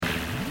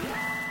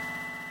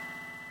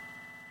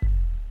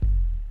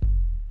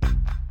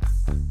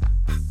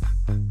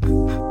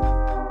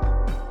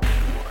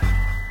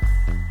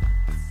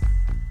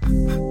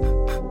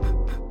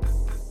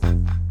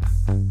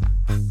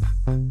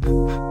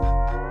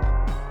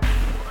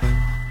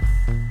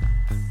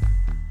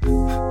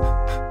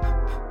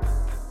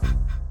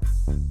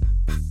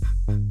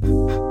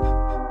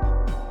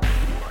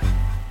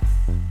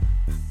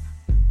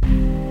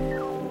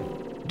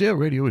Dale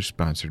Radio is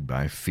sponsored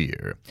by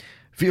fear.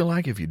 Feel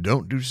like if you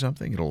don't do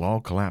something, it'll all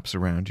collapse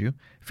around you?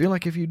 Feel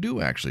like if you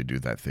do actually do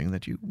that thing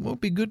that you won't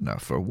be good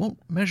enough or won't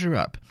measure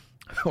up?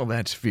 Well,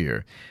 that's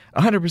fear.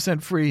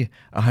 100% free,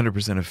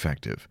 100%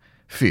 effective.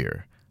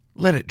 Fear.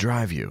 Let it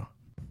drive you.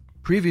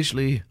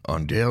 Previously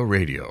on Dale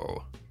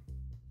Radio.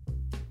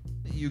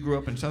 You grew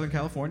up in Southern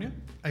California?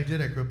 I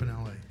did. I grew up in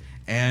L.A.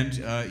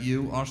 And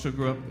you also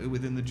grew up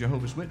within the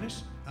Jehovah's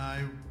Witness?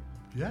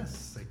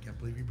 Yes. I can't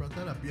believe you brought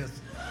that up.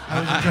 Yes. I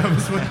was a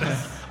Jehovah's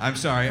Witness. I'm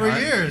sorry. For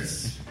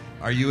years.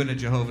 Are you in a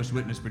Jehovah's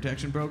Witness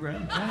protection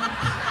program?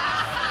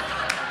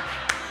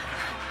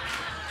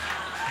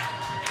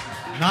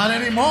 Not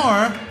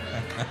anymore.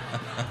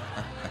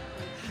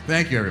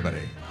 Thank you,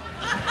 everybody.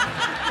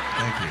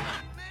 Thank you.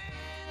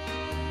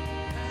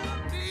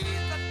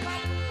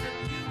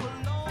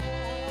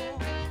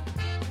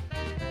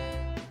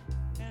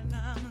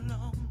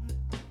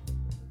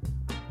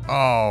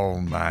 Oh,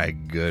 my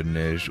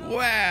goodness.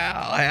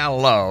 Well,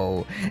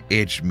 hello.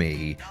 It's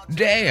me,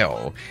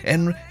 Dale.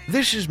 And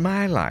this is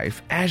my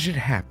life as it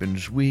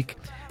happens week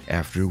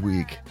after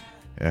week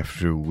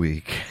after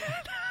week.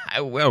 I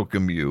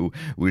welcome you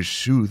with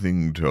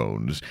soothing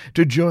tones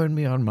to join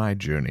me on my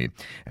journey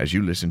as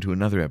you listen to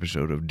another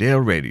episode of Dale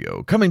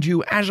Radio, coming to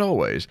you, as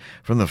always,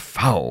 from the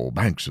foul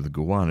banks of the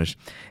Gowanus.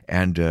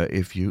 And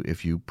if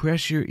you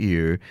press your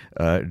ear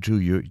to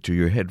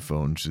your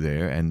headphones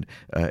there, and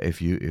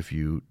if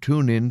you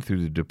tune in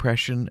through the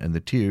depression and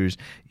the tears,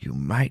 you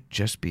might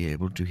just be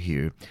able to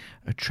hear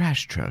a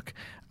trash truck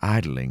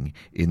idling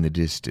in the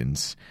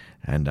distance.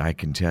 And I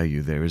can tell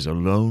you there is a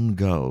lone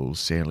gull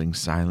sailing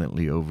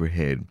silently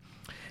overhead,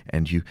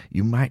 and you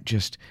might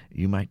just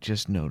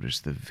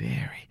notice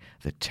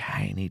the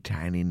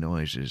tiny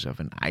noises of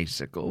an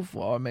icicle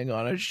forming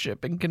on a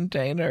shipping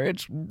container.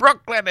 It's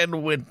Brooklyn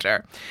in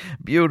winter,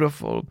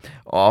 beautiful,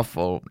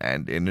 awful,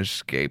 and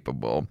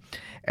inescapable.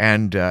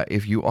 And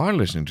if you are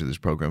listening to this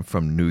program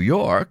from New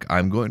York,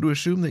 I'm going to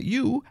assume that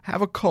you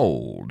have a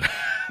cold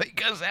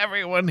because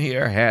everyone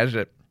here has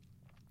it.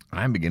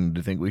 I'm beginning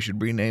to think we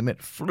should rename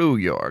it Flu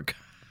York.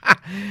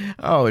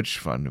 Oh, it's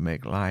fun to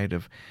make light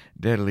of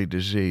deadly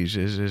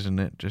diseases, isn't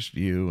it? Just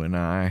you and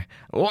I,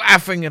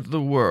 laughing at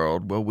the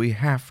world. Well, we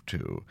have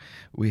to.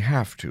 We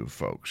have to,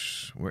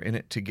 folks. We're in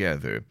it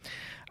together.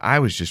 I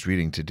was just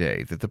reading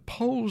today that the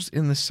poles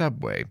in the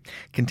subway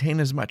contain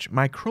as much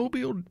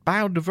microbial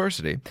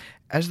biodiversity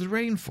as the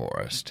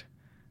rainforest.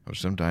 Well,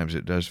 sometimes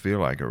it does feel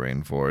like a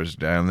rainforest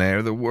down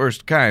there, the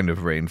worst kind of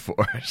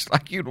rainforest.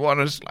 Like you'd want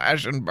to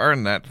slash and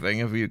burn that thing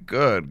if you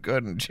could,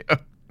 couldn't you?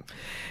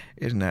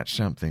 Isn't that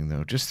something,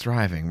 though? Just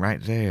thriving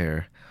right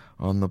there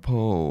on the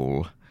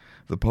pole.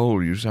 The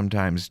pole you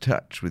sometimes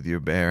touch with your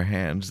bare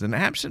hands, then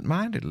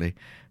absent-mindedly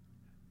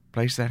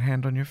place that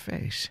hand on your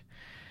face.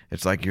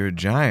 It's like you're a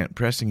giant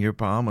pressing your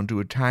palm onto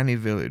a tiny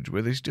village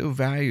where they still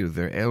value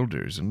their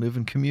elders and live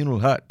in communal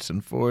huts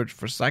and forage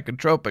for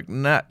psychotropic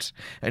nuts,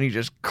 and you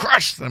just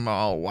crush them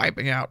all,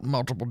 wiping out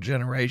multiple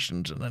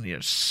generations, and then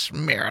you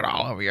smear it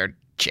all over your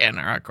chin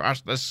or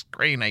across the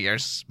screen of your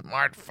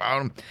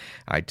smartphone.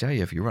 I tell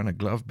you, if you run a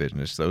glove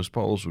business, those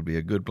poles would be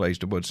a good place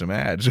to put some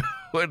ads,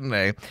 wouldn't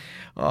they?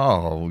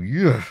 Oh,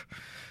 yeah.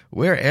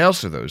 Where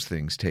else are those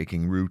things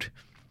taking root?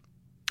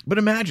 But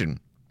imagine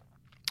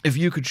if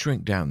you could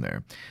shrink down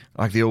there,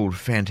 like the old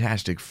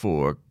Fantastic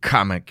Four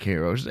comic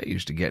heroes. They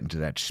used to get into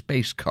that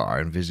space car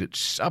and visit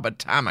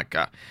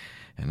Subatomica,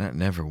 and that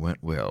never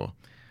went well.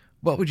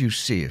 What would you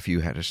see if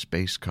you had a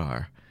space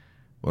car?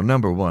 Well,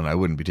 number one, I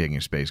wouldn't be taking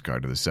a space car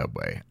to the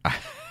subway.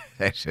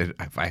 I said,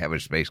 if I have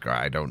a space car,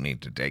 I don't need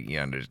to take, you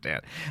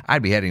understand.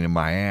 I'd be heading to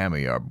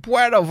Miami or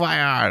Puerto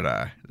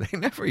Vallarta. They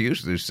never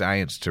use their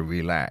science to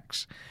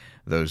relax,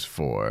 those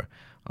four,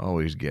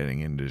 always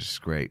getting into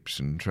scrapes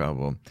and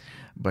trouble.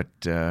 But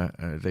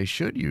they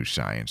should use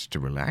science to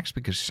relax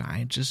because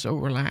science is so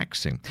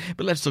relaxing.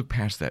 But let's look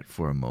past that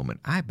for a moment.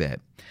 I bet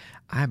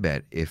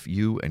if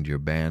you and your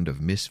band of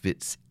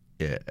misfits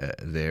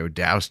there,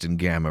 doused in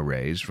gamma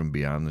rays from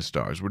beyond the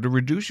stars, were to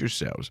reduce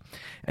yourselves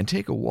and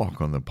take a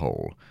walk on the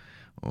pole,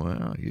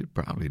 well, you'd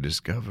probably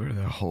discover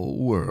the whole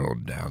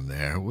world down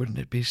there. Wouldn't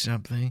it be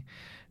something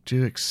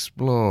to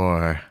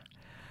explore?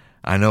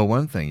 I know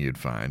one thing you'd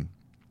find.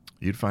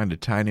 You'd find a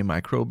tiny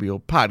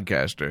microbial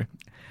podcaster.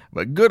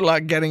 But good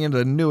luck getting into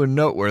the new and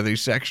noteworthy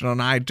section on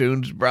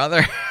iTunes,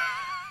 brother.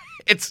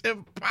 It's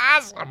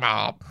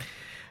impossible.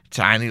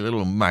 Tiny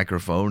little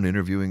microphone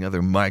interviewing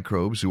other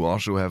microbes who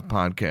also have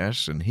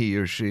podcasts, and he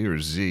or she or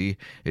Z,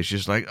 it's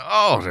just like,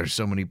 oh, there's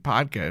so many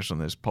podcasts on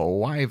this pole.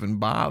 Why even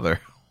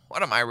bother?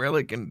 What am I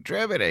really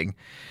contributing?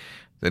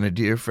 Then a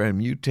dear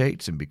friend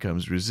mutates and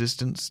becomes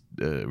resistant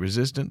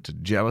to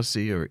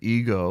jealousy or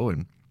ego,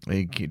 and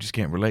you just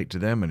can't relate to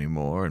them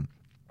anymore. And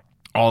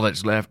all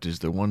that's left is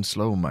the one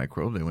slow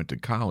microbe they went to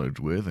college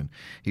with, and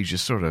he's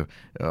just sort of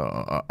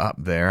up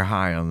there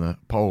high on the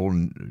pole,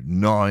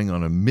 gnawing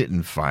on a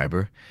mitten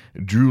fiber,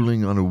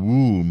 drooling on a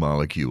wool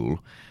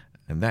molecule,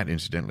 And that,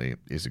 incidentally,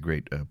 is a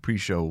great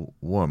pre-show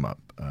warm-up.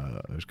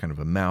 It's kind of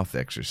a mouth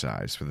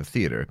exercise for the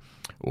theater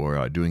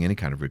or doing any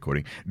kind of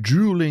recording.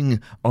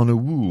 Drooling on a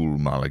wool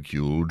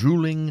molecule,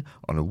 drooling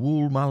on a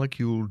wool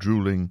molecule,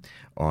 drooling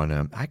on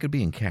a... I could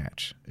be in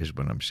Cats, is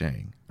what I'm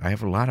saying. I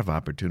have a lot of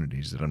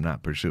opportunities that I'm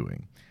not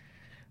pursuing.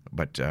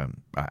 But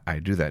I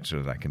do that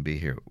so that I can be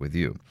here with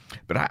you.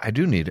 But I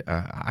do need...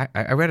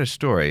 I read a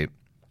story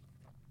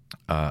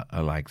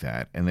like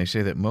that, and they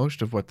say that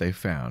most of what they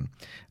found,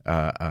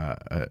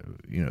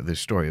 this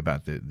story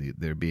about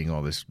there being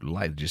all this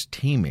life, just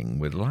teeming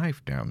with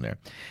life down there,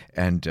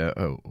 and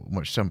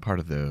some part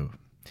of the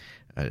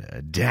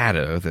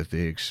data that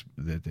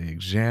they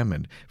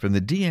examined from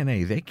the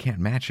DNA, they can't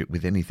match it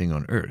with anything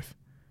on Earth.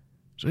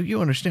 So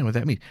you understand what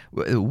that means.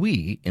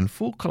 We, in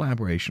full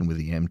collaboration with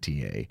the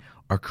MTA,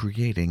 are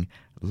creating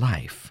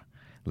life.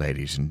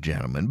 Ladies and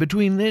gentlemen,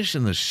 between this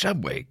and the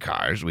subway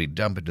cars we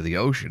dump into the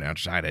ocean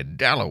outside of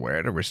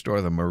Delaware to restore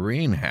the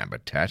marine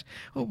habitat,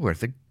 we're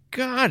the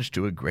gods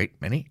to a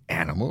great many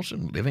animals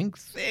and living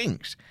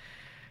things.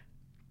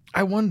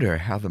 I wonder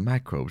how the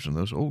microbes in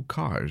those old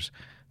cars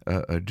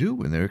do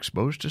when they're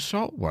exposed to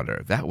salt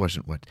water.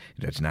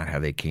 That's not how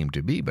they came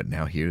to be, but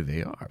now here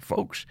they are.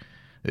 Folks,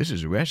 this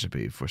is a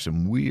recipe for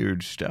some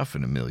weird stuff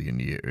in a million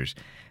years.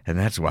 And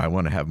that's why I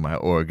want to have my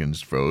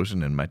organs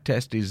frozen and my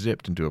testes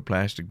zipped into a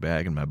plastic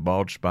bag and my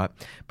bald spot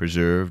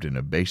preserved in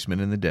a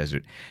basement in the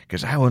desert,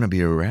 because I want to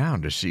be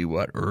around to see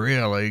what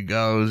really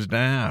goes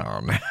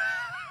down.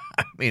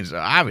 I mean, so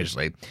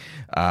obviously,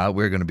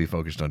 we're going to be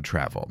focused on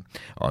travel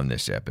on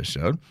this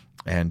episode.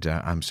 And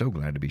I'm so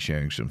glad to be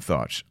sharing some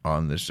thoughts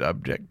on the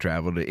subject.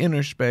 Travel to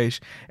inner space,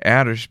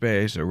 outer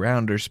space,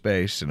 arounder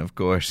space, and of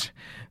course,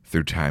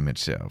 through time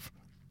itself.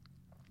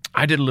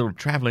 I did a little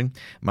traveling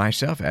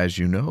myself, as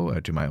you know,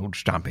 to my old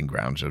stomping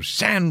grounds of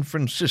San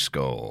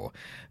Francisco.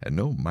 And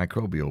no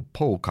microbial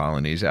pole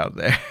colonies out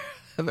there.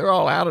 They're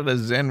all out at a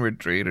Zen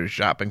retreat or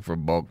shopping for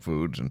bulk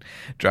foods and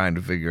trying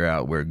to figure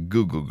out where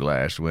Google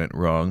Glass went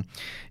wrong.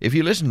 If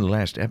you listened to the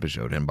last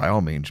episode, and by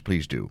all means,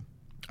 please do.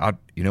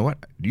 You know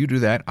what? You do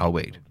that, I'll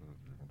wait.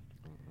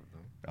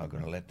 I'm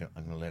going to let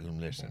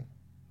them listen.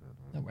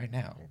 No, right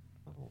now.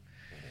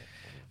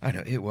 I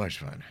know, it was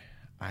fun.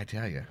 I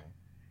tell you,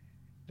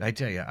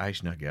 I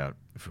snuck out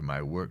for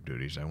my work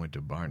duties. I went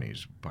to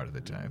Barney's part of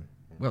the time.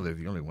 Well, they're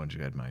the only ones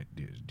who had my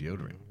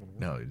deodorant.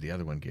 No, the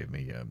other one gave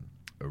me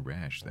a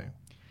rash thing.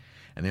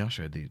 And they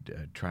also had the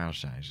trial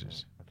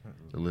sizes.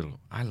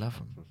 I love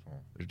them.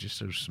 They're just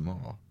so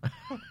small.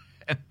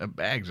 And the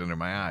bags under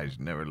my eyes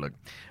never look.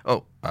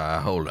 Oh,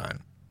 hold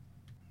on.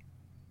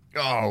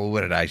 Oh,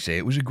 what did I say?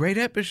 It was a great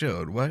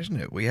episode,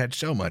 wasn't it? We had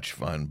so much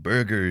fun.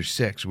 Burgers,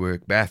 sex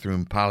work,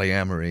 bathroom,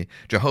 polyamory,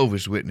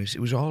 Jehovah's Witness.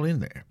 It was all in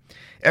there.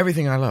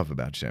 Everything I love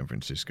about San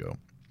Francisco.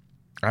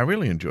 I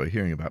really enjoy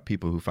hearing about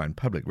people who find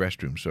public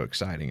restrooms so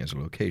exciting as a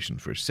location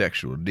for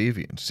sexual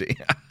deviancy.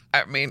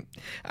 I mean,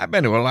 I've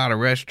been to a lot of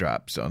rest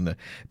stops on the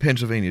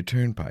Pennsylvania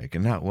Turnpike,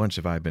 and not once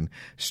have I been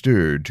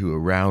stirred to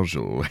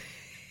arousal.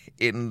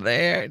 In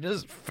there,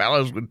 just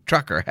fellows with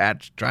trucker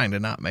hats trying to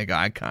not make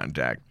eye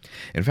contact.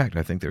 In fact,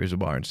 I think there is a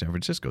bar in San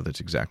Francisco that's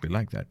exactly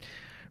like that.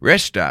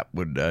 Rest stop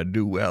would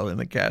do well in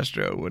the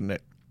Castro, wouldn't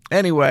it?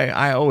 Anyway,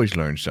 I always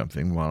learn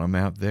something while I'm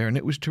out there, and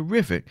it was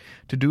terrific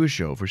to do a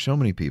show for so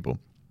many people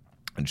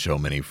and so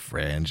many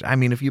friends. I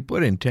mean, if you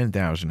put in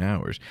 10,000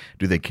 hours,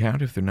 do they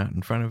count if they're not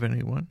in front of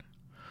anyone?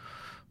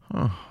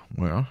 Oh,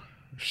 well,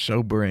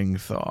 sobering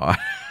thought.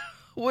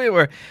 We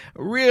were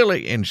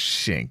really in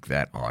sync,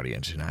 that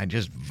audience, and I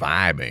just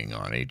vibing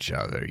on each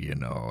other,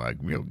 like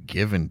real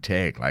give and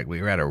take, like we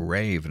were at a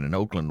rave in an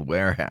Oakland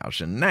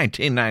warehouse in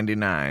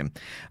 1999.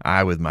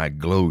 I with my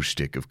glow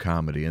stick of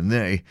comedy, and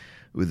they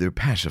with their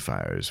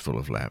pacifiers full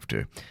of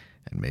laughter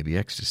and maybe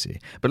ecstasy.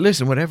 But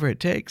listen, whatever it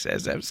takes,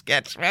 as I've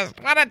sketched,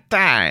 what a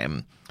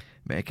time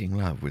making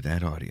love with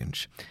that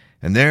audience.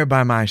 And there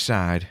by my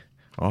side,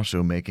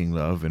 also making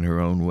love in her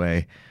own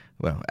way.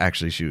 Well,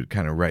 actually, she was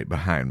kind of right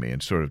behind me,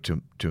 and sort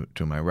of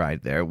to my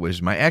right there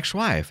was my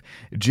ex-wife,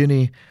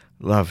 Ginny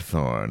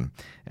Lovethorn.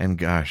 And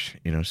gosh,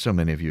 so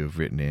many of you have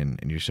written in,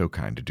 and you're so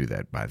kind to do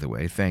that, by the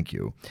way. Thank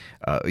you.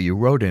 You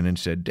wrote in and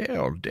said,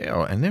 Dale,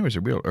 and there was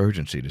a real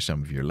urgency to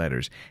some of your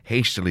letters,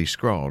 hastily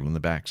scrawled on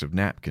the backs of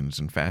napkins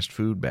and fast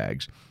food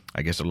bags.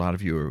 I guess a lot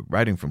of you are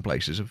writing from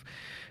places of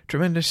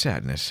tremendous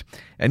sadness.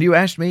 And you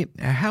asked me,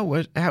 how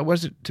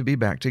was it to be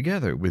back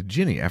together with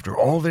Ginny after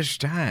all this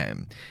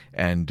time?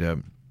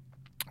 And,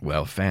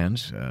 well,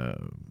 fans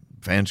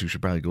who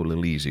should probably go a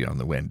little easy on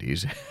the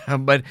Wendy's,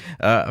 but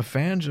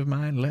fans of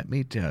mine, let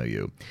me tell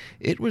you,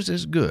 it was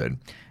as good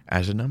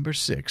as a number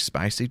 6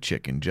 spicy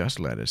chicken,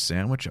 just lettuce,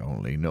 sandwich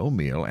only, no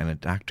meal, and a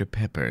Dr.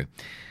 Pepper.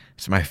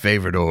 It's my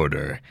favorite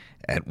order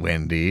at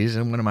Wendy's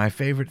and one of my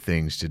favorite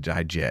things to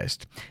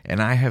digest. And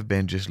I have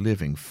been just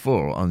living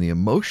full on the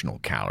emotional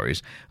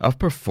calories of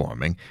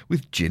performing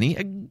with Ginny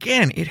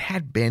again. It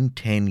had been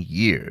 10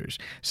 years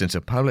since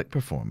a public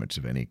performance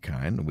of any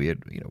kind. We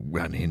had,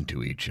 run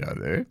into each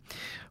other.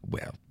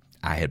 Well,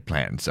 I had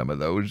planned some of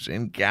those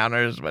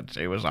encounters, but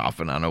she was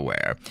often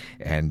unaware,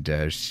 and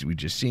we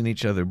just seen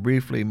each other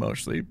briefly,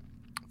 mostly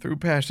through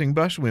passing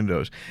bus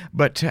windows.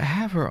 But to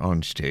have her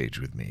on stage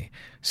with me,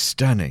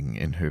 stunning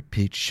in her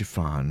peach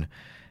chiffon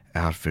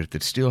outfit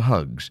that still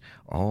hugs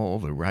all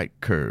the right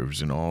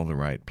curves in all the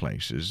right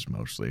places,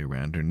 mostly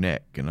around her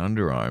neck and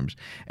underarms,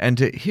 and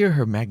to hear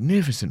her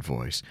magnificent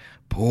voice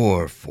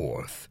pour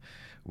forth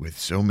with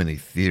so many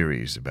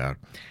theories about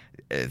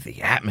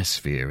the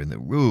atmosphere in the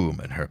room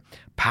and her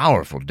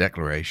powerful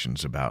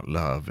declarations about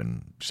love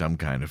and some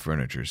kind of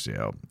furniture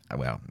sale.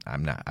 Well,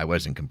 I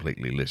wasn't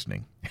completely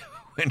listening.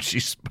 When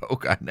she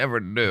spoke, I never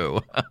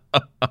knew.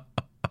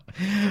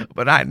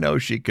 But I know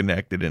she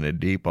connected in a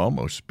deep,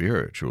 almost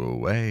spiritual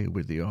way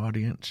with the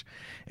audience,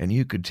 and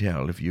you could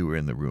tell if you were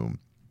in the room.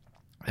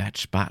 That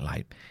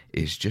spotlight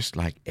is just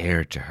like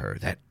air to her,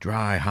 that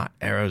dry, hot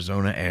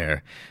Arizona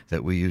air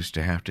that we used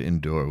to have to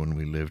endure when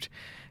we lived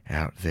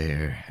out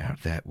there,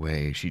 out that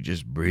way. She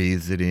just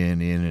breathes it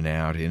in and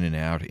out, in and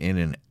out, in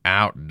and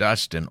out,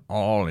 dust and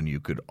all, and you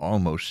could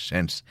almost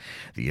sense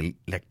the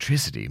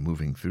electricity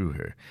moving through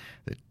her.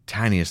 The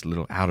tiniest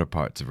little outer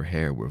parts of her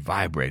hair were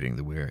vibrating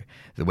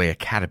the way a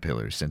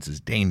caterpillar senses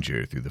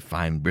danger through the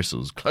fine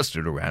bristles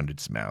clustered around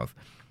its mouth.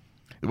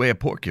 The way a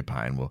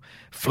porcupine will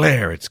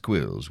flare its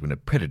quills when a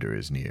predator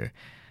is near,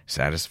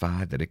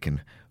 satisfied that it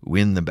can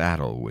win the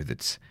battle with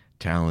its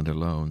talent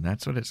alone.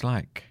 That's what it's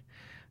like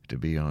to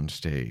be on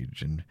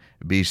stage and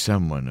be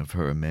someone of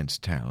her immense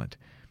talent.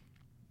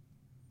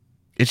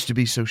 It's to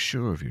be so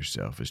sure of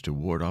yourself as to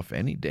ward off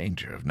any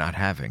danger of not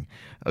having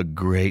a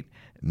great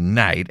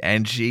night,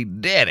 and she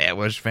did. It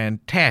was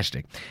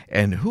fantastic.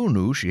 And who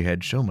knew she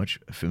had so much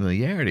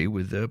familiarity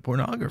with the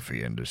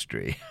pornography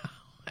industry?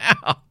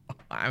 Well,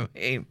 I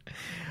mean,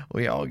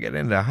 we all get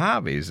into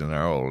hobbies in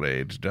our old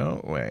age,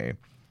 don't we?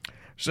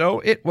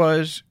 So it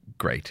was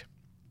great.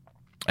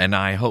 And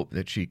I hope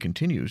that she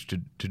continues to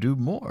do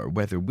more,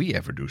 whether we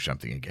ever do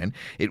something again.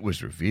 It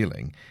was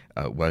revealing,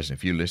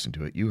 if you listened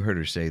to it, you heard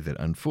her say that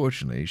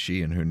unfortunately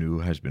she and her new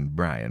husband,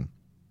 Brian,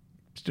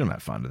 still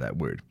not fond of that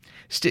word,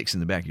 sticks in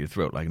the back of your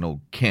throat like an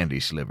old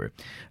candy sliver,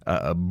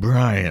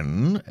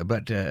 Brian,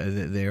 but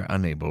they're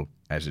unable,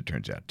 as it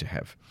turns out, to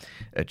have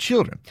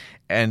children.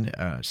 And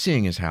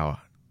seeing as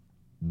how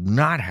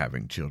not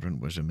having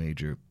children was a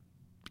major,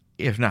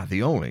 if not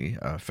the only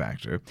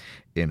factor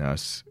in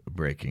us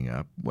breaking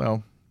up,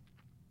 well,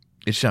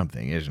 it's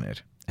something, isn't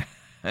it?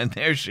 And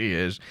there she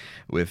is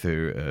with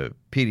her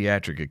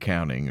pediatric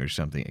accounting or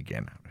something,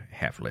 again,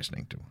 half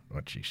listening to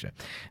what she said.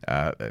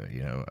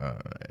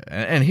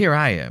 And here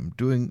I am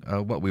doing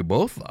what we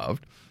both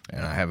loved,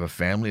 and I have a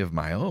family of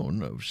my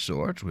own of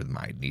sorts with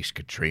my niece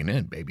Katrina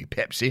and baby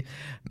Pepsi.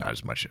 Not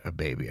as much a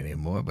baby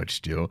anymore, but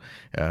still,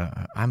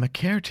 I'm a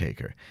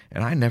caretaker,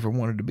 and I never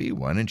wanted to be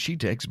one, and she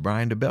takes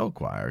Brian to bell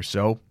choir.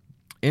 So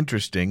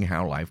interesting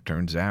how life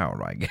turns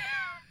out, I guess,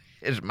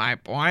 is my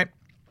point.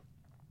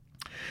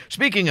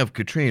 Speaking of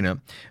Katrina,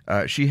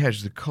 she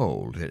has the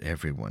cold that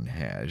everyone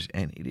has,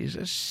 and it is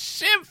a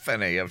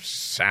symphony of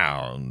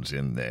sounds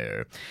in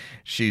there.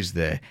 She's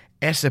the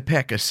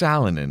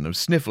Esapekasalanen of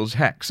sniffles,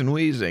 hacks, and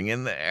wheezing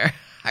in there.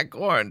 I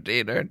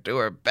quarantined her to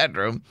her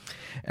bedroom,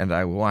 and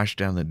I wash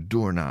down the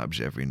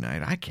doorknobs every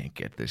night. I can't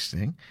get this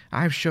thing.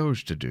 I have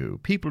shows to do,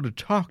 people to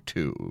talk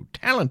to,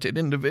 talented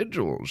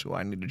individuals who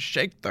I need to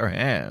shake their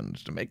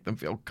hands to make them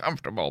feel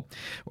comfortable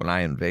when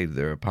I invade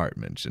their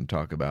apartments and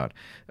talk about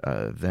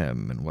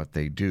them and what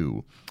they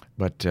do.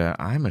 But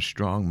I'm a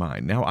strong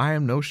mind. Now, I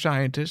am no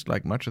scientist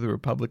like much of the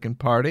Republican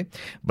Party,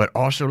 but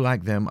also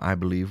like them, I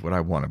believe what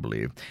I want to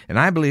believe. And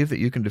I believe that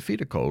you can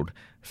defeat a cold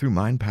through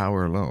mind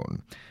power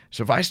alone.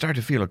 So if I start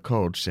to feel a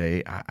cold,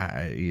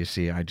 I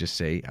just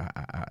say,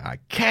 I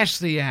cast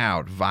thee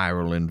out,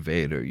 viral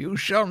invader. You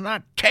shall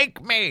not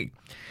take me.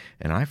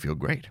 And I feel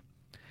great.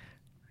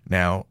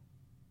 Now,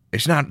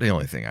 it's not the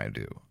only thing I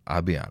do.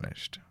 I'll be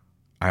honest.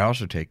 I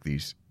also take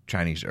these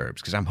Chinese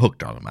herbs because I'm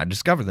hooked on them. I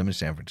discovered them in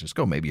San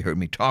Francisco. Maybe you heard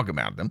me talk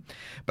about them,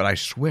 but I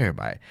swear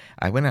by it.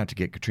 I went out to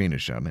get Katrina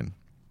some, and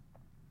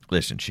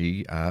listen,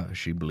 she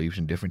believes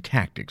in different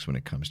tactics when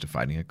it comes to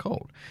fighting a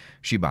cold.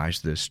 She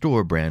buys the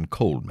store brand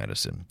cold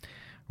medicine,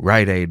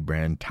 Rite Aid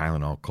brand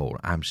Tylenol cold.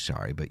 I'm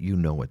sorry, but you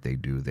know what they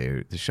do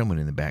there. There's someone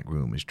in the back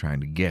room is trying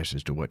to guess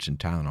as to what's in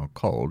Tylenol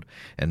cold,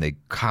 and they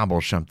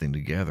cobble something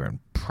together and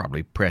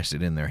probably press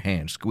it in their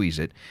hand, squeeze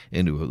it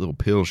into a little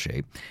pill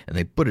shape, and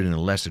they put it in a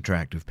less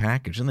attractive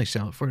package, and they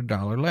sell it for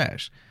 $1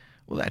 less.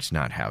 Well, that's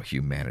not how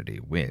humanity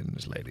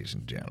wins, ladies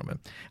and gentlemen.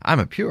 I'm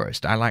a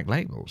purist. I like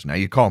labels. Now,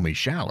 you call me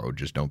shallow,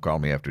 just don't call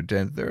me after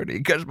 10:30,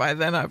 because by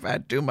then I've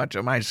had too much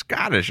of my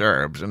Scottish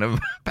herbs and have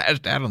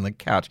passed out on the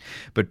couch.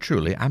 But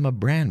truly, I'm a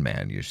brand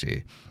man, you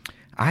see.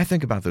 I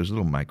think about those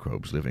little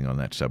microbes living on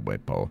that subway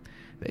pole.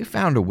 They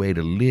found a way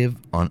to live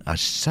on a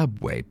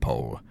subway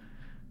pole.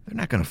 They're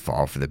not going to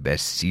fall for the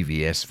best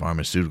CVS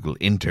pharmaceutical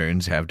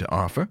interns have to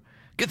offer.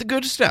 Get the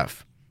good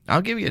stuff.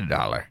 I'll give you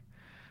 $1.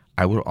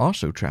 I will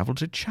also travel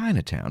to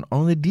Chinatown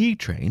on the D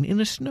train in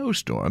a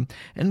snowstorm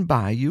and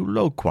buy you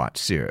loquat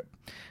syrup.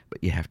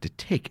 But you have to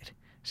take it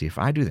See, if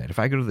I do that, if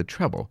I go to the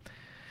trouble,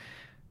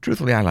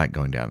 truthfully, I like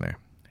going down there.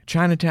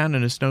 Chinatown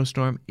in a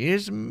snowstorm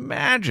is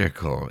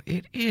magical.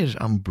 It is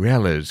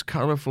umbrellas,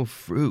 colorful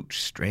fruit,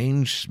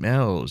 strange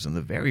smells, and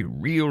the very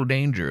real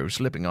danger of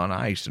slipping on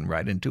ice and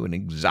right into an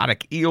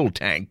exotic eel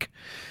tank.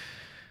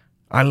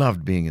 I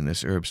loved being in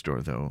this herb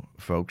store, though,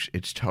 folks.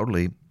 It's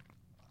totally,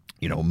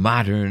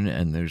 modern,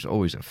 and there's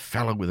always a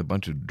fellow with a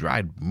bunch of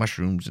dried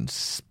mushrooms and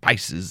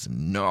spices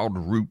and gnarled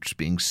roots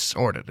being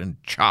sorted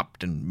and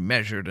chopped and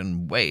measured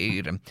and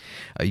weighed, and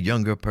a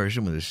younger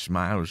person with a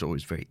smile who's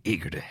always very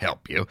eager to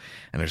help you,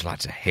 and there's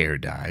lots of hair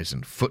dyes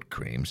and foot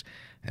creams,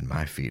 and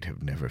my feet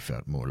have never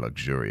felt more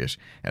luxurious,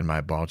 and my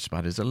bald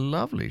spot is a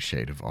lovely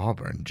shade of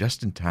auburn,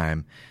 just in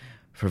time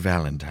for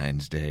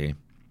Valentine's Day.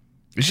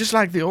 It's just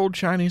like the old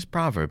Chinese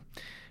proverb,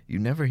 you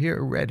never hear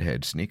a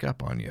redhead sneak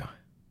up on you.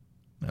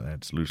 Now,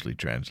 that's loosely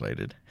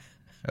translated.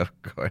 Of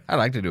course, I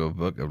like to do a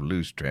book of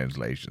loose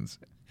translations.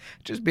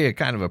 Just be a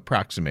kind of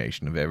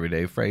approximation of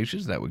everyday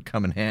phrases that would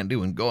come in handy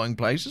when going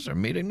places or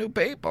meeting new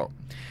people.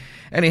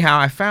 Anyhow,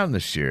 I found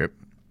the syrup,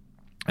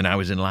 and I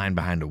was in line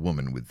behind a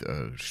woman with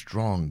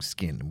strong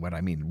skin, what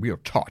I mean real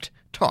taut,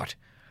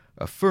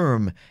 a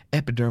firm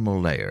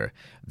epidermal layer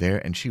there,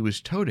 and she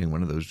was toting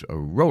one of those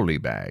rolly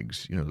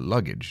bags,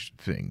 luggage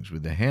things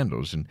with the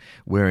handles, and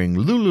wearing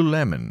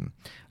Lululemon,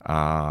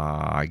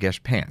 I guess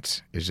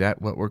pants. Is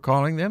that what we're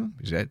calling them?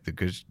 Is that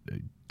because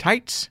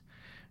tights?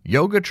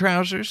 Yoga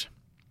trousers?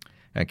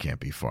 That can't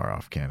be far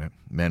off, can it?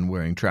 Men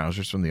wearing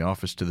trousers from the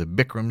office to the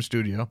Bikram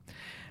studio?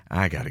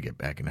 I got to get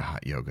back into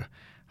hot yoga.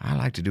 I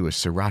like to do a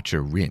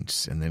sriracha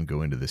rinse and then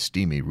go into the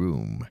steamy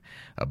room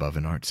above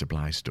an art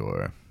supply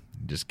store.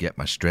 Just get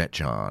my stretch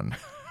on.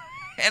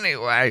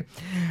 Anyway,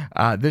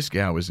 this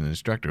gal was an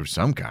instructor of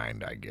some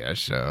kind, I guess,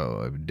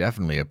 so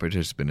definitely a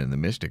participant in the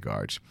mystic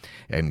arts.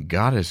 And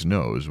goddess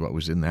knows what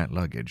was in that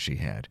luggage she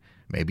had.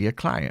 Maybe a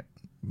client.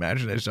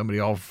 Imagine there's somebody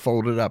all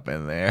folded up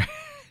in there.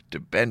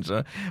 Depends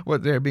on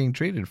what they're being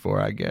treated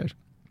for, I guess.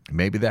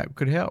 Maybe that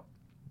could help.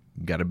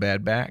 Got a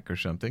bad back or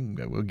something?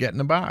 We'll get in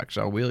the box.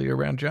 I'll wheel you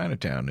around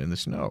Chinatown in the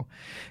snow.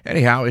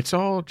 Anyhow, it's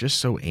all just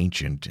so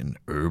ancient and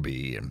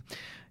herby, and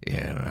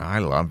I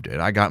loved it.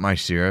 I got my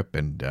syrup,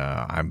 and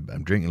I'm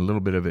drinking a little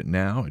bit of it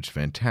now. It's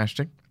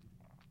fantastic.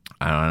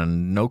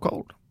 No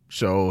cold.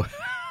 So,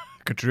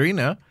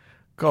 Katrina,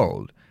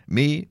 cold.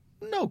 Me,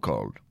 no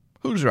cold.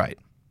 Who's right?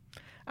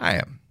 I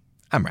am.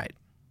 I'm right.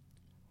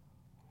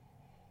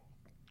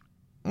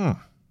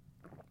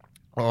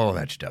 Oh,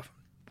 that stuff.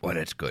 Boy,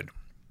 that's good.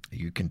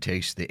 You can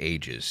taste the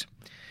ages.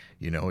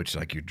 It's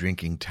like you're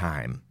drinking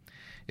time.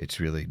 It's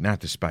really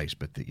not the spice,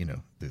 but the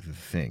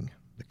thing,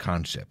 the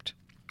concept.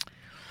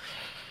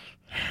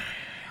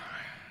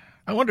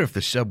 I wonder if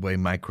the subway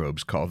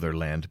microbes call their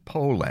land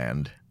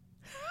Poland.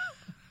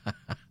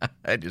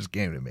 That just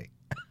came to me.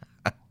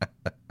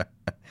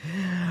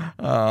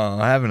 Oh,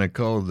 having a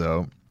cold,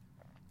 though.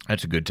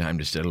 That's a good time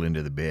to settle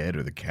into the bed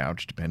or the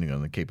couch, depending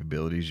on the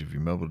capabilities of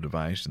your mobile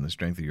device and the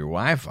strength of your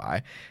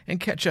Wi-Fi, and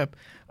catch up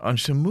on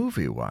some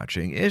movie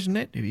watching, isn't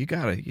it? You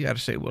gotta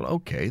say, well,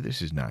 okay,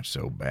 this is not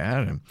so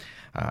bad. And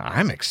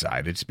I'm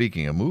excited,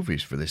 speaking of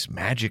movies, for this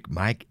Magic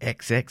Mike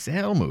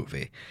XXL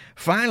movie.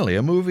 Finally,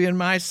 a movie in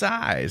my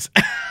size.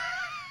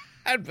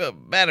 I'd feel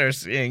better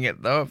seeing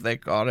it, though, if they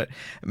called it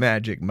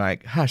Magic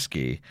Mike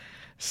Husky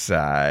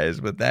size.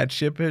 But that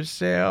ship has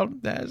sailed,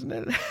 hasn't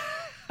it?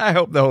 I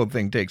hope the whole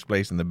thing takes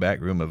place in the back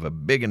room of a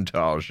big and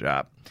tall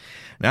shop.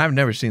 Now, I've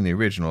never seen the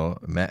original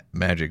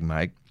Magic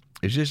Mike.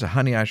 It's just a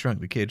Honey, I Shrunk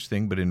the Kids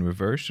thing, but in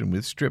reverse and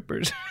with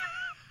strippers.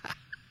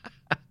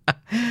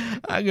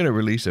 I'm going to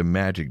release a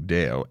Magic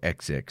Dale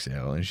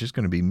XXL, and it's just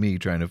going to be me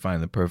trying to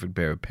find the perfect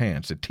pair of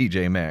pants at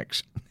TJ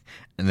Maxx.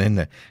 And then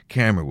the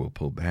camera will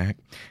pull back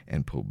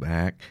and pull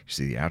back. You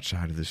see the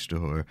outside of the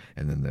store,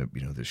 and then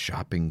the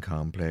shopping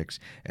complex,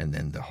 and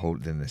then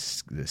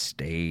the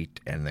state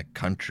and the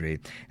country,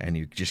 and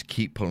you just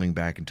keep pulling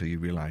back until you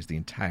realize the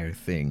entire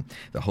thing,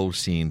 the whole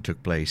scene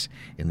took place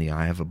in the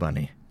eye of a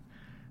bunny,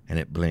 and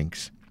it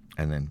blinks,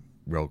 and then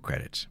roll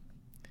credits.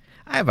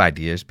 I have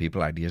ideas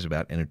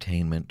about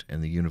entertainment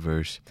and the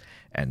universe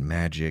and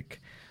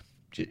magic.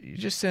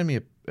 Just send me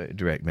a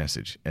direct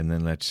message, and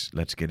then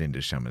let's get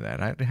into some of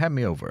that. Have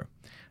me over.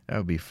 That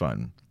would be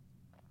fun.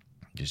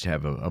 Just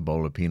have a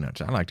bowl of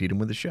peanuts. I like to eat them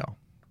with the shell.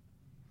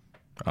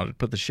 I'll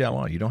put the shell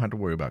on. You don't have to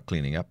worry about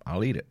cleaning up.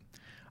 I'll eat it.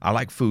 I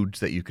like foods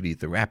that you could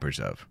eat the wrappers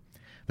of.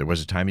 There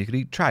was a time you could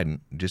eat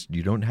Trident.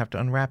 You don't have to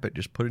unwrap it.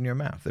 Just put it in your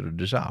mouth. It'll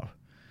dissolve.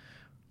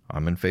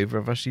 I'm in favor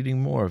of us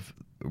eating more of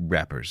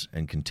wrappers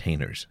and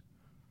containers.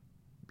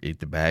 Eat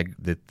the bag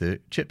that the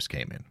chips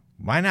came in.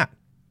 Why not?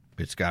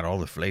 It's got all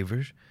the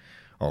flavors.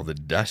 All the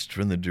dust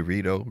from the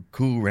Dorito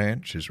Cool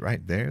Ranch is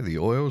right there. The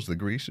oils, the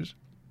greases.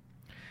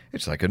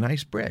 It's like a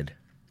nice bread.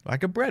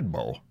 Like a bread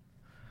bowl.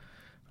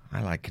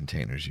 I like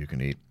containers you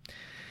can eat.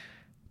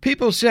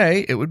 People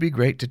say it would be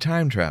great to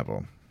time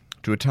travel.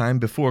 To a time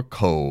before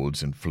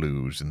colds and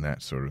flus and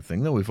that sort of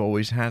thing. Though we've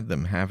always had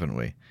them, haven't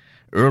we?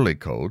 Early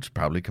colds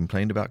probably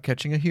complained about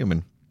catching a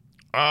human.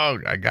 Oh,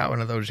 I got one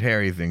of those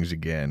hairy things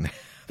again.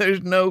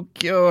 There's no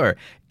cure.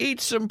 Eat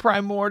some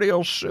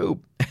primordial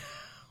soup.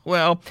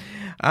 Well,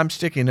 I'm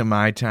sticking to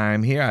my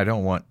time here. I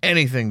don't want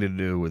anything to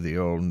do with the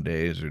olden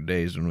days or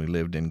days when we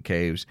lived in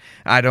caves.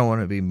 I don't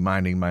want to be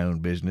minding my own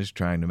business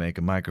trying to make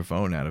a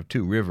microphone out of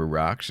 2 river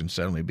rocks and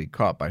suddenly be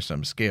caught by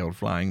some scaled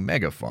flying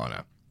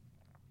megafauna.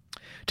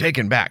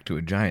 Taken back to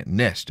a giant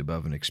nest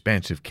above an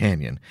expansive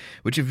canyon,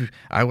 which if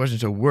I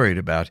wasn't so worried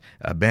about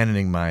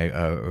abandoning my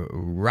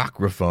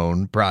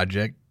rockrophone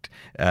project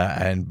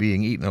and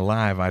being eaten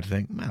alive, I'd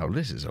think, wow,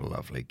 this is a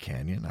lovely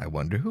canyon. I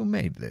wonder who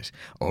made this.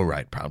 Oh,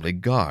 right, probably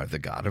Gar, the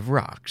god of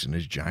rocks, and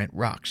his giant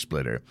rock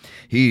splitter.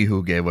 He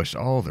who gave us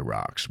all the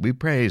rocks. We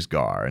praise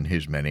Gar and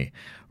his many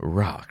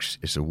rocks.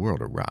 It's a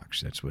world of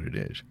rocks, that's what it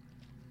is.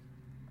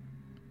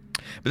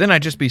 But then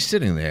I'd just be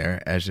sitting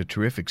there as a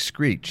terrific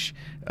screech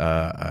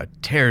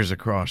tears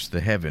across the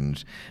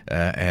heavens,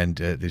 and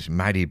this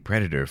mighty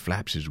predator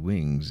flaps his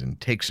wings and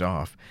takes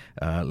off,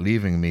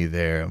 leaving me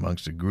there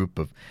amongst a group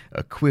of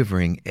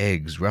quivering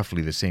eggs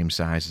roughly the same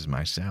size as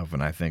myself.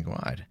 And I think,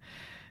 well, I'd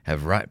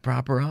have right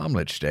proper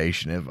omelet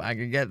station if I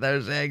could get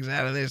those eggs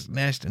out of this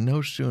nest. And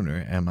no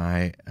sooner am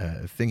I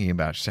thinking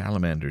about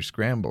salamander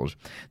scrambles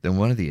than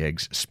one of the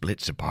eggs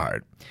splits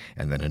apart,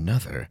 and then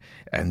another,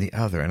 and the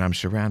other, and I'm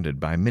surrounded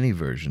by many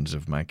versions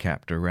of my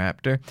captor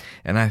raptor,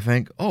 and I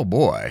think, oh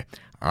boy,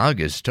 I'll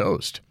get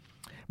toast.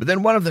 But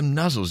then one of them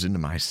nuzzles into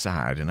my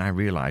side, and I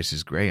realize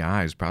his gray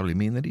eyes probably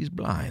mean that he's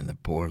blind, the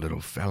poor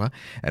little fella,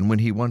 and when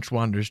he once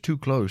wanders too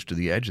close to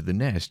the edge of the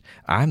nest,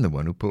 I'm the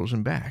one who pulls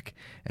him back.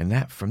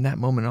 And from that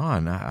moment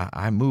on,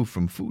 I move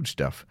from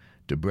foodstuff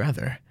to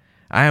brother.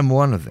 I am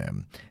one of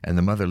them, and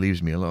the mother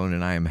leaves me alone,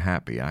 and I am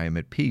happy. I am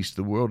at peace.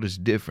 The world is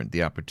different.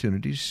 The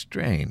opportunity is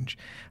strange.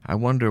 I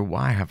wonder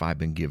why have I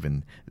been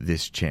given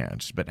this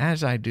chance. But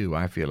as I do,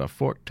 I feel a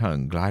forked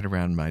tongue glide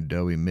around my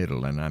doughy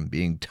middle, and I'm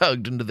being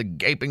tugged into the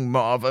gaping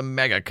maw of a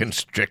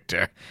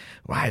mega-constrictor.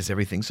 Why is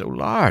everything so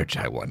large,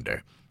 I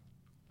wonder?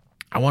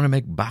 I want to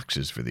make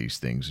boxes for these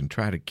things and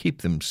try to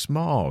keep them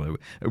small,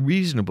 a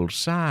reasonable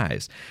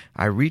size.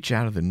 I reach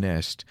out of the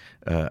nest,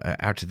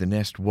 out to the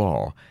nest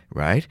wall,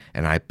 right?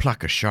 And I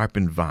pluck a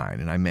sharpened vine,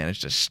 and I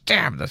manage to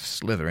stab the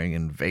slithering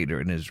invader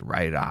in his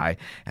right eye,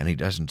 and he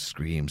doesn't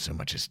scream so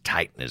much as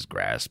tighten his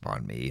grasp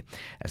on me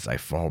as I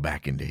fall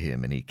back into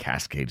him, and he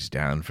cascades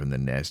down from the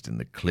nest and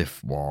the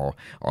cliff wall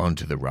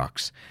onto the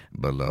rocks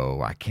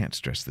below. I can't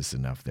stress this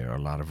enough. There are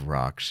a lot of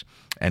rocks,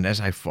 and as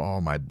I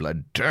fall, my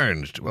blood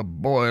turns to a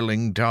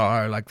boiling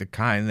tar like the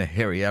kind the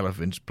hairy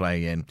elephants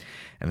play in,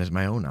 and as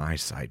my own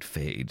eyesight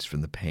fades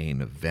from the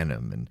pain of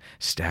venom and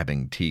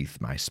stabbing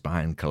teeth, my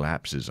spine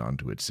collapses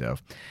onto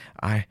itself.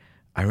 I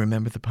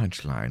remember the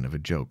punchline of a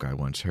joke I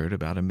once heard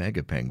about a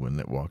mega penguin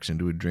that walks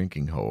into a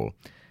drinking hole.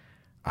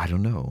 I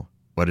don't know.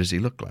 What does he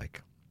look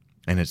like?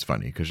 And it's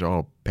funny, because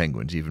all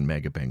penguins, even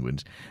mega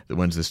penguins, the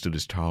ones that stood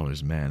as tall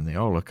as man, they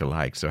all look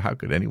alike, so how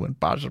could anyone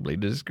possibly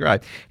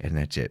describe? And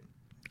that's it.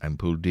 I'm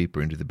pulled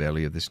deeper into the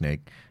belly of the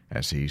snake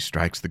as he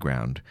strikes the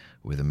ground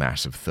with a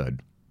massive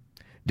thud.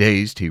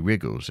 Dazed, he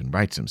wriggles and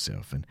rights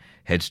himself and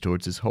heads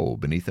towards his hole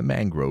beneath a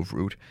mangrove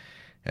root,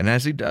 and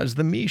as he does,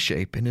 the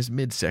me-shape in his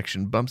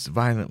midsection bumps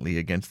violently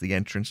against the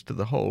entrance to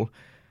the hole,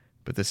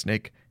 but the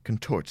snake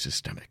contorts his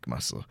stomach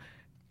muscle,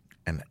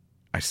 and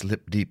I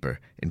slip deeper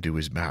into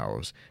his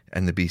bowels,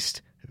 and the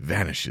beast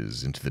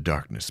vanishes into the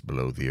darkness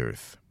below the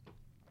earth.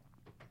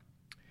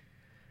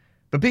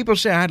 But people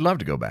say I'd love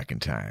to go back in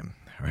time,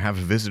 or have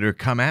a visitor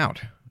come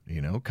out,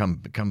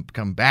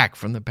 come back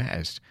from the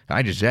past.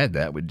 I just had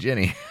that with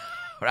Jenny.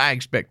 But I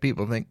expect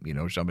people think,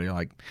 somebody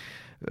like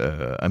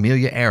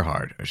Amelia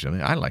Earhart or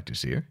something. I'd like to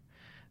see her.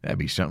 That'd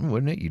be something,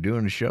 wouldn't it? You're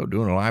doing a show,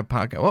 doing a live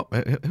podcast.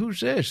 Oh, who's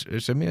this?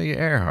 It's Amelia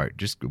Earhart.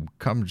 Just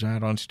comes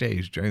out on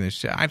stage during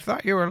this. I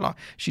thought you were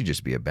She'd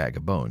just be a bag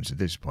of bones at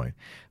this point.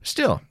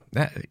 Still,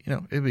 that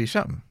it'd be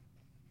something.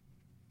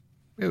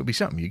 It would be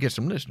something. You get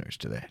some listeners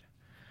to that.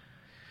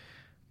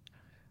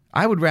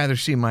 I would rather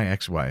see my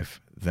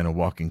ex-wife than a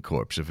walking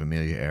corpse of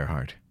Amelia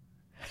Earhart.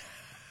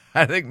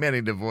 I think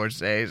many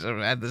divorcees have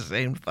had the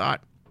same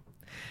thought.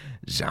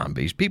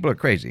 Zombies. People are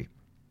crazy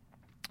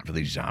for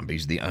these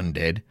zombies, the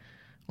undead.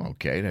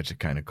 Okay, that's a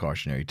kind of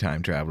cautionary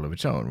time travel of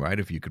its own, right?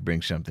 If you could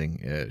bring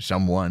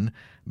someone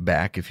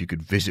back, if you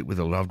could visit with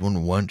a loved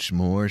one once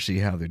more, see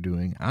how they're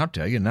doing, I'll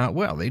tell you, not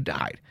well. They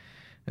died.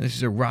 And this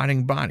is a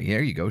rotting body.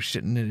 There you go,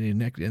 sitting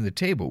in the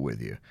table with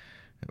you.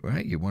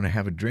 Right? You want to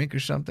have a drink or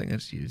something?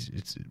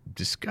 It's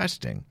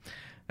disgusting.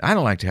 I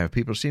don't like to have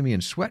people see me in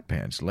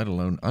sweatpants, let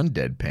alone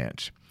undead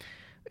pants.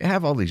 They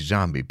have all these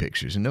zombie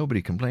pictures, and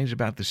nobody complains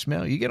about the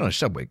smell. You get on a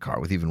subway car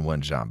with even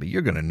one zombie,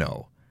 you're going to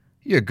know.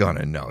 You're going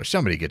to know. If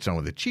somebody gets on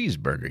with a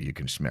cheeseburger, you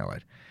can smell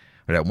it.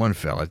 Or that one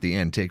fella at the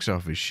end takes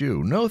off his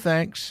shoe. No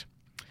thanks.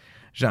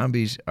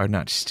 Zombies are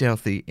not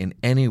stealthy in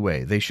any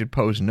way. They should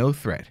pose no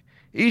threat.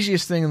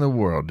 Easiest thing in the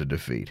world to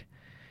defeat.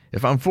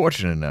 If I'm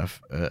fortunate enough,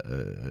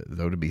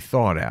 though, to be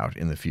thawed out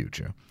in the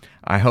future,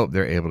 I hope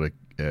they're able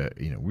to,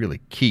 really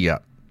key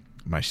up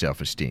my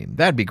self-esteem.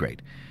 That'd be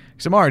great.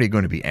 So I'm already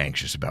going to be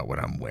anxious about what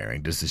I'm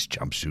wearing. Does this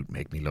jumpsuit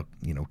make me look,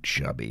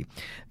 chubby?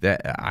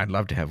 I'd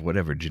love to have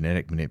whatever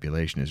genetic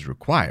manipulation is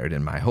required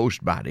in my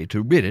host body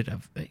to rid it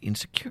of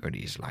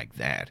insecurities like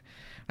that.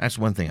 That's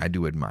one thing I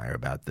do admire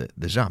about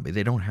the zombie.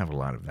 They don't have a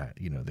lot of that.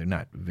 They're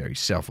not very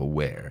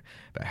self-aware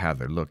about how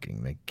they're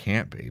looking. They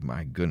can't be,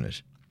 my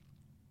goodness.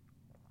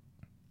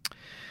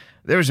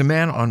 There was a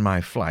man on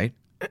my flight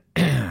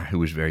who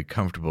was very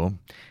comfortable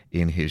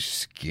in his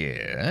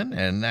skin,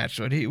 and that's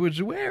what he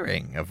was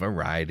wearing, a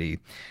variety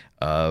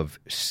of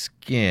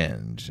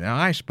skins. Now,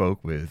 I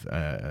spoke with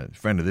a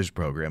friend of this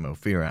program,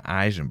 Ophira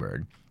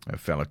Eisenberg, a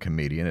fellow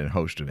comedian and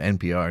host of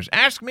NPR's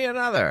Ask Me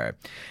Another,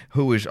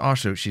 who is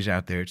also, she's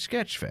out there at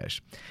Sketchfest.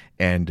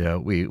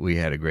 And we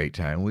had a great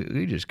time.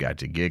 We just got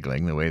to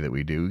giggling the way that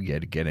we do.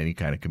 Get any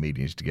kind of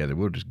comedians together.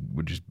 We'll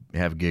just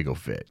have a giggle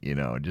fit,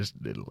 just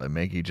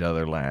make each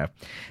other laugh.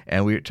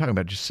 And we were talking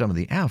about just some of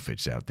the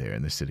outfits out there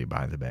in the city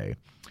by the bay.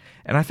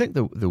 And I think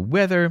the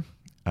weather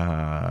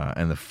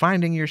and the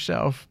finding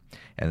yourself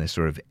and the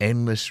sort of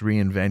endless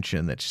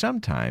reinvention that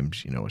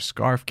sometimes, a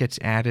scarf gets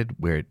added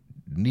where it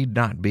need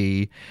not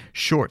be,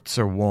 shorts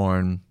are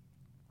worn,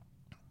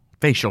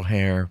 facial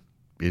hair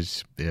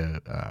is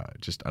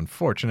just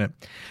unfortunate.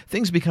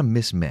 Things become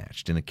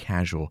mismatched in a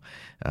casual,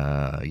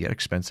 yet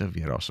expensive,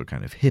 yet also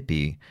kind of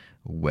hippie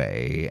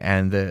way.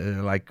 And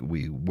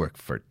we work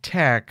for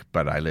tech,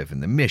 but I live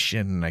in the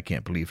Mission, and I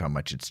can't believe how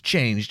much it's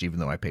changed, even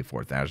though I pay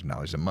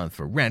 $4,000 a month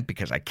for rent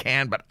because I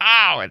can. But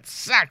it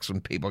sucks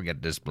when people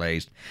get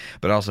displaced.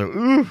 But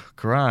also,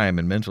 crime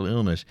and mental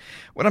illness.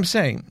 What I'm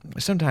saying,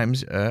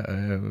 sometimes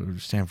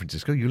San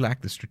Francisco, you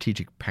lack the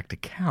strategic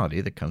practicality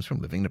that comes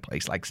from living in a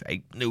place like,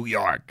 say, New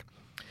York.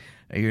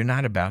 You're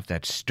not about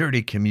that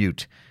sturdy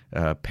commute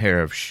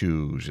pair of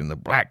shoes and the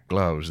black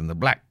gloves and the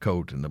black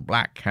coat and the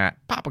black hat,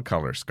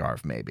 pop-a-color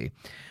scarf maybe.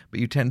 But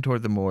you tend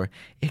toward the more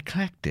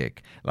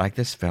eclectic, like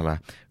this fella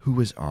who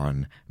was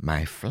on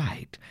my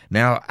flight.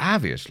 Now,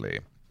 obviously,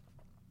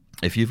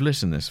 if you've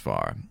listened this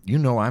far, you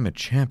know I'm a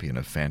champion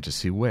of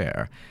fantasy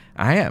wear.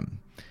 I am.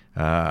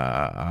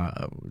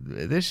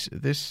 This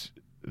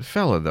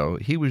fella, though,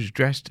 he was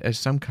dressed as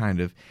some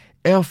kind of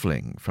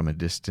elfling from a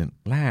distant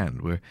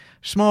land where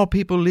small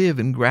people live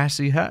in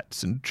grassy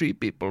huts and tree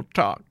people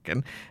talk,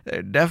 and there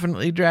are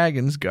definitely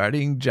dragons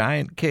guarding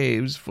giant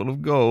caves full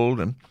of gold,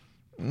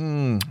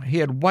 and he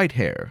had white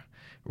hair,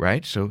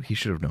 right? So he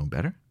should have known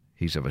better.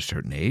 He's of a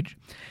certain age.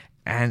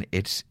 And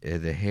it's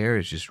the hair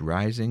is just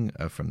rising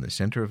from the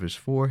center of his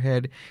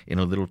forehead in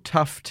a little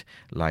tuft,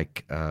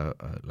 like a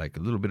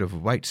little bit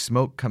of white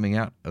smoke coming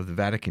out of the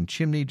Vatican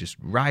chimney, just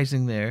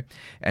rising there.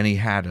 And he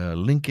had a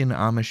Lincoln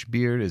Amish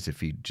beard, as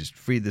if he'd just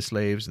freed the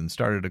slaves and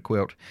started a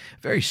quilt.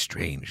 Very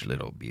strange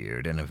little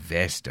beard, and a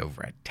vest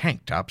over a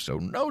tank top, so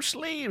no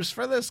sleeves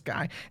for this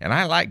guy. And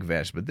I like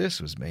vests, but this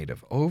was made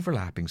of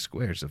overlapping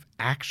squares of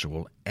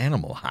actual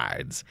animal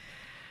hides.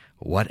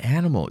 What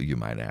animal, you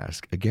might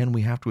ask? Again,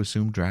 we have to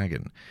assume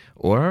dragon,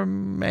 or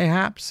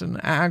mayhaps an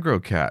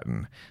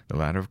agrocaton. The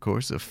latter, of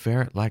course, a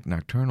ferret-like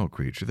nocturnal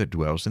creature that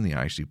dwells in the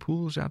icy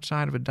pools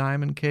outside of a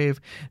diamond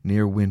cave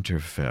near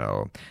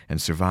Winterfell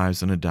and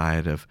survives on a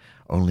diet of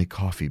only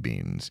coffee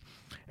beans.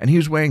 And he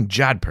was wearing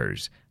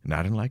jodhpurs,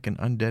 not unlike an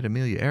undead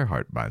Amelia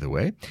Earhart, by the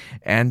way,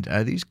 and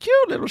these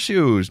cute little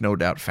shoes, no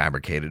doubt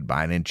fabricated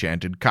by an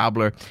enchanted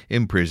cobbler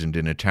imprisoned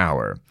in a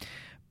tower.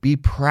 Be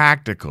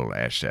practical,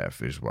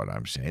 SF, is what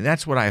I'm saying.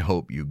 That's what I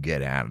hope you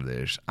get out of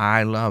this.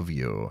 I love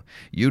you.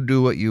 You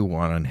do what you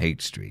want on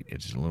Hate Street.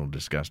 It's a little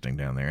disgusting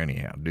down there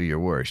anyhow. Do your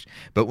worst.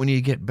 But when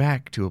you get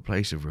back to a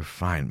place of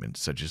refinement,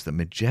 such as the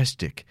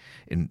majestic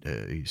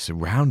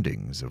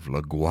surroundings of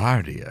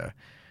LaGuardia,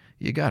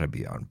 you got to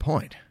be on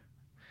point.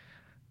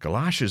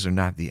 Galoshes are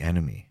not the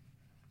enemy.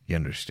 You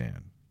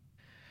understand?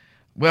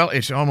 Well,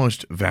 it's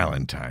almost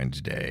Valentine's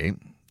Day.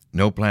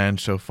 No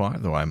plans so far,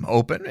 though I'm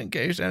open in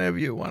case any of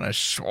you want to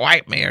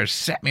swipe me or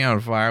set me on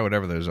fire,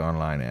 whatever those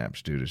online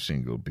apps do to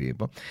single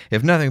people.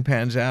 If nothing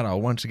pans out,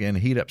 I'll once again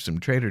heat up some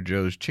Trader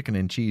Joe's chicken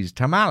and cheese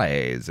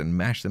tamales and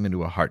mash them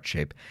into a heart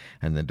shape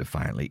and then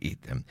defiantly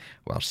eat them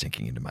while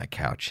sinking into my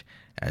couch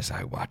as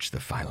I watch the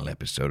final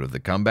episode of The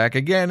Comeback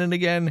again and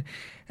again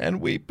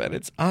and weep at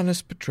its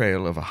honest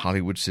betrayal of a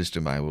Hollywood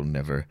system I will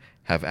never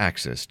have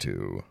access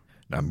to.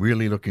 I'm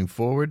really looking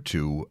forward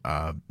to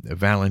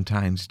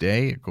Valentine's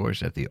Day. Of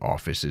course, at the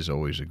office is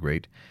always a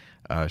great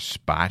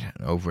spot.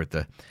 Over at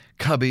the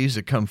Cubbies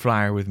that come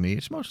flyer with me,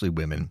 it's mostly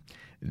women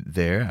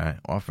there.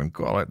 I often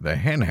call it the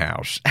hen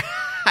house.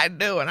 I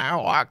do, and I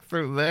walk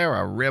through there,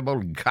 a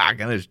ribald cock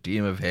and his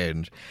team of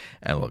hens.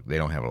 And look, they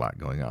don't have a lot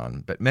going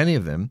on, but many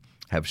of them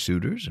have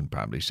suitors, and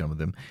probably some of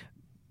them,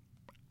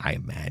 I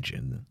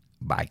imagine,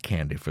 buy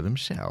candy for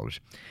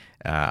themselves.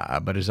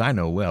 But as I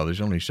know well,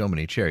 there's only so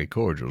many cherry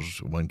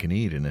cordials one can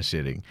eat in a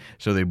sitting.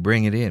 So they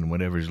bring it in,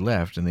 whatever's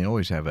left, and they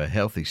always have a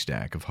healthy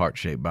stack of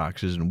heart-shaped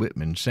boxes and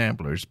Whitman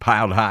samplers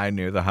piled high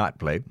near the hot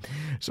plate.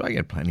 So I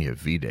get plenty of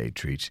V-Day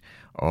treats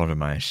all to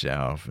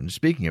myself. And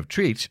speaking of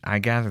treats, I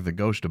gather the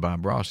ghost of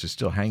Bob Ross is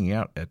still hanging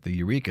out at the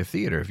Eureka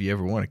Theater if you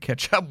ever want to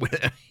catch up with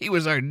him. He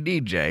was our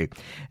DJ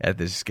at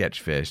this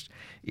Sketchfest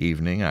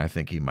evening. I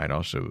think he might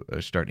also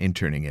start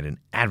interning at an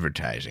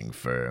advertising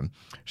firm.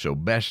 So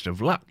best of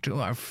luck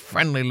to our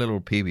friendly little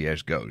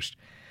PBS ghost.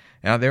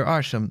 Now, there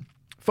are some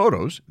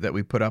photos that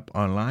we put up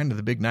online of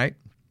the big night.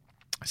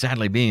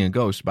 Sadly, being a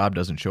ghost, Bob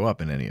doesn't show up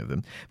in any of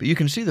them. But you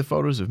can see the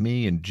photos of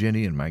me and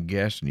Ginny and my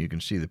guests, and you can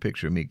see the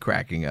picture of me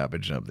cracking up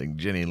at something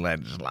Ginny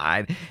let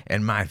slide.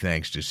 And my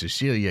thanks to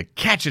Cecilia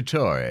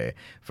Cacciatore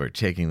for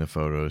taking the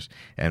photos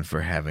and for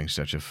having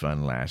such a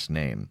fun last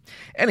name.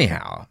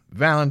 Anyhow,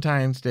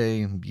 Valentine's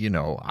Day,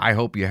 I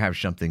hope you have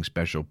something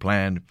special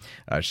planned,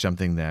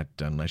 something that,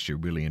 unless you're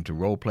really into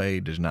role play,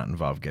 does not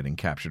involve getting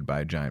captured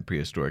by a giant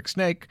prehistoric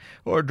snake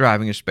or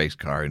driving a space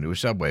car into a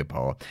subway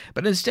pole,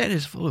 but instead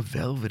is full of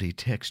velvety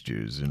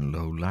textures and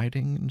low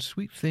lighting and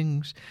sweet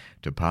things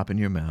to pop in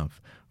your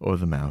mouth or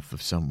the mouth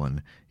of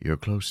someone you're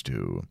close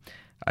to.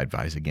 I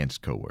advise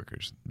against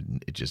coworkers.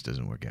 It just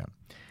doesn't work out.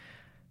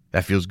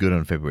 That feels good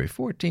on February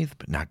 14th,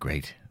 but not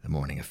great the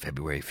morning of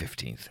February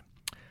 15th.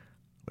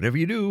 Whatever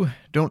you do,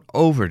 don't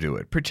overdo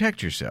it.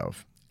 Protect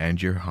yourself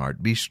and your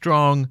heart. Be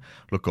strong,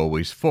 look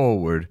always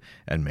forward,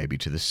 and maybe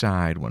to the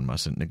side. One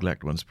mustn't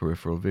neglect one's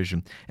peripheral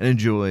vision, and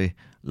enjoy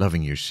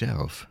loving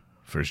yourself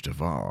first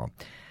of all.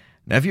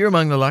 Now, if you're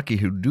among the lucky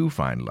who do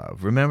find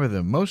love, remember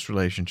that most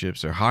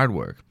relationships are hard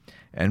work,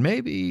 and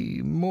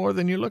maybe more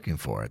than you're looking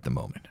for at the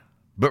moment.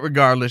 But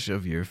regardless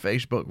of your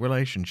Facebook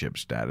relationship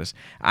status,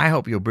 I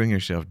hope you'll bring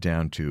yourself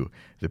down to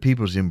the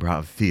People's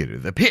Improv Theater,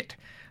 The Pit,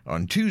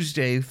 on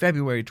Tuesday,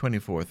 February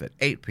 24th at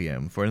 8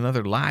 p.m. for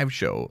another live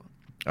show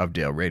of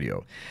Dale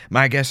Radio.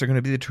 My guests are going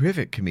to be the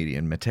terrific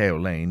comedian Mateo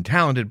Lane,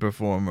 talented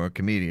performer,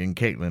 comedian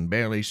Caitlin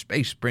Bailey,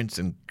 space prince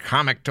and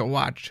comic to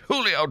watch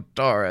Julio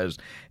Torres,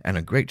 and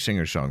a great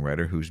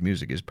singer-songwriter whose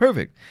music is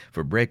perfect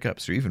for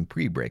breakups or even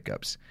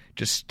pre-breakups.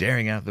 Just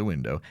staring out the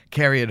window,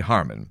 Carried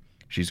Harmon.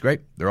 She's great.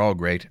 They're all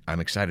great.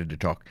 I'm excited to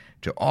talk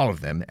to all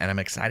of them, and I'm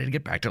excited to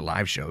get back to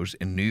live shows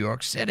in New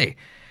York City.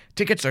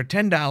 Tickets are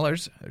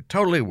 $10. They're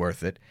totally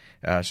worth it.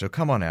 So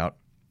come on out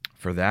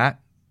for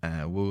that.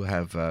 We'll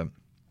have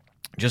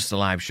just the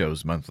live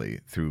shows monthly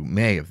through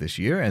May of this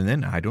year, and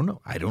then I don't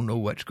know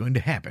what's going to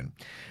happen.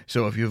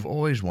 So if you've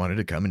always wanted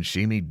to come and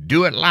see me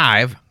do it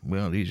live,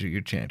 well, these are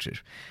your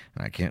chances.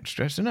 And I can't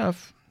stress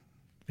enough,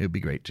 it would be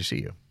great to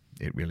see you.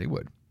 It really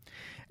would.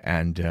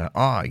 And,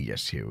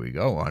 yes, here we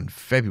go, on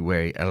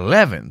February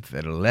 11th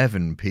at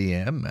 11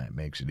 p.m. That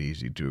makes it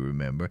easy to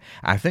remember.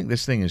 I think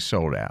this thing is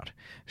sold out,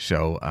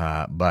 so,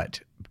 but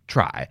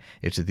try.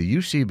 It's at the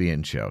UCB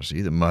in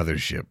Chelsea, the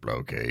mothership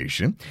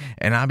location,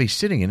 and I'll be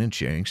sitting in and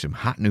sharing some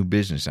hot new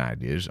business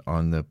ideas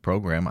on the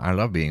program. I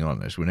love being on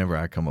this. Whenever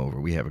I come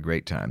over, we have a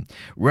great time.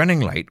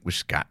 Running Late with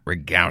Scott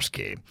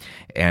Rogowski,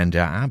 and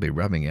I'll be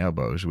rubbing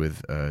elbows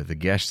with the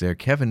guest there,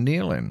 Kevin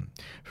Nealon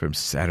from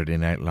Saturday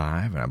Night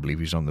Live, and I believe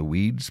he's on the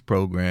Weeds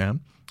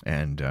program.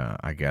 And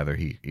I gather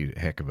he's a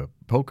heck of a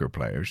poker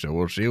player, so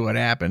we'll see what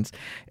happens.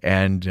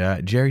 And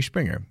Jerry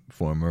Springer,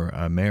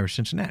 former mayor of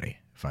Cincinnati,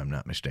 if I'm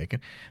not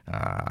mistaken.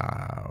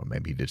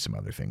 Maybe he did some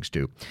other things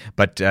too.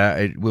 But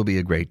it will be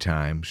a great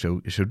time. So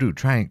do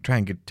try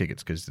and get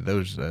tickets, because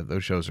those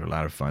shows are a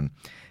lot of fun.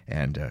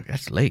 And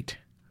that's late,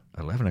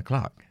 11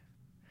 o'clock.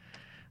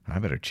 I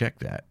better check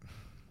that.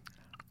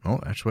 Oh,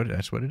 that's what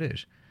it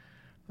is.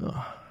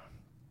 Oh,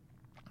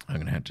 I'm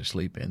gonna have to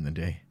sleep in the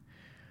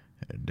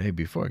day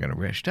before. I got to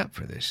rest up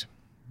for this.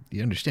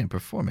 You understand,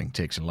 performing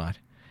takes a lot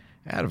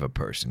out of a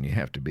person. I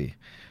have to be,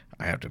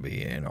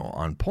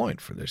 on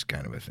point for this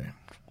kind of a thing.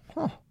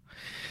 Oh.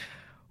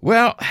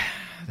 Well,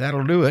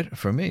 that'll do it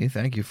for me.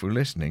 Thank you for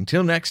listening.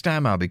 Till next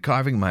time, I'll be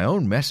carving my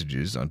own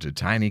messages onto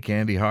tiny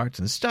candy hearts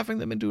and stuffing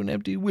them into an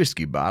empty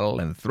whiskey bottle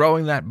and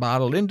throwing that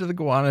bottle into the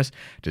goannas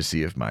to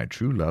see if my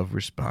true love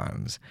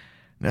responds.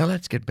 Now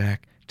let's get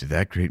back to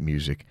that great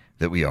music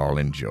that we all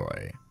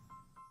enjoy.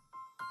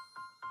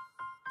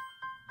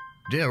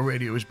 Dale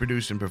Radio is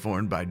produced and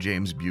performed by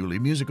James Bewley,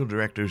 musical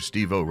director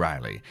Steve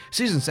O'Reilly.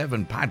 Season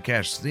 7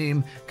 podcast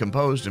theme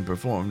composed and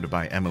performed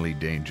by Emily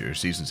Danger.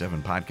 Season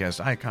 7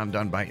 podcast icon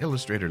done by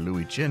illustrator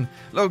Louis Chin.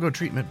 Logo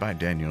treatment by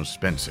Daniel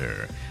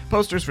Spencer.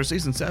 Posters for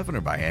Season 7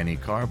 are by Annie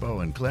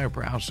Carbo and Claire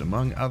Prowse,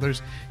 among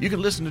others. You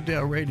can listen to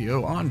Dale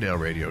Radio on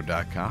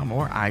DaleRadio.com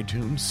or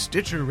iTunes,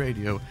 Stitcher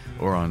Radio,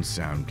 or on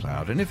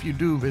SoundCloud. And if you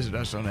do visit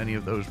us on any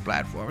of those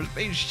platforms,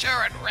 be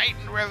sure and rate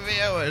and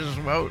review us,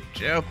 won't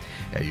you?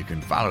 You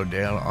can follow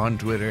Dale on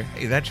Twitter.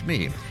 Hey, that's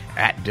me,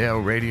 at Dale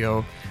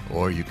Radio,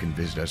 or you can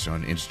visit us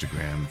on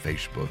Instagram,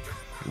 Facebook,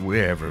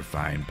 wherever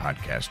fine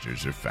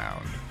podcasters are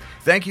found.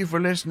 Thank you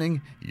for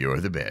listening. You're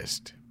the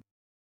best.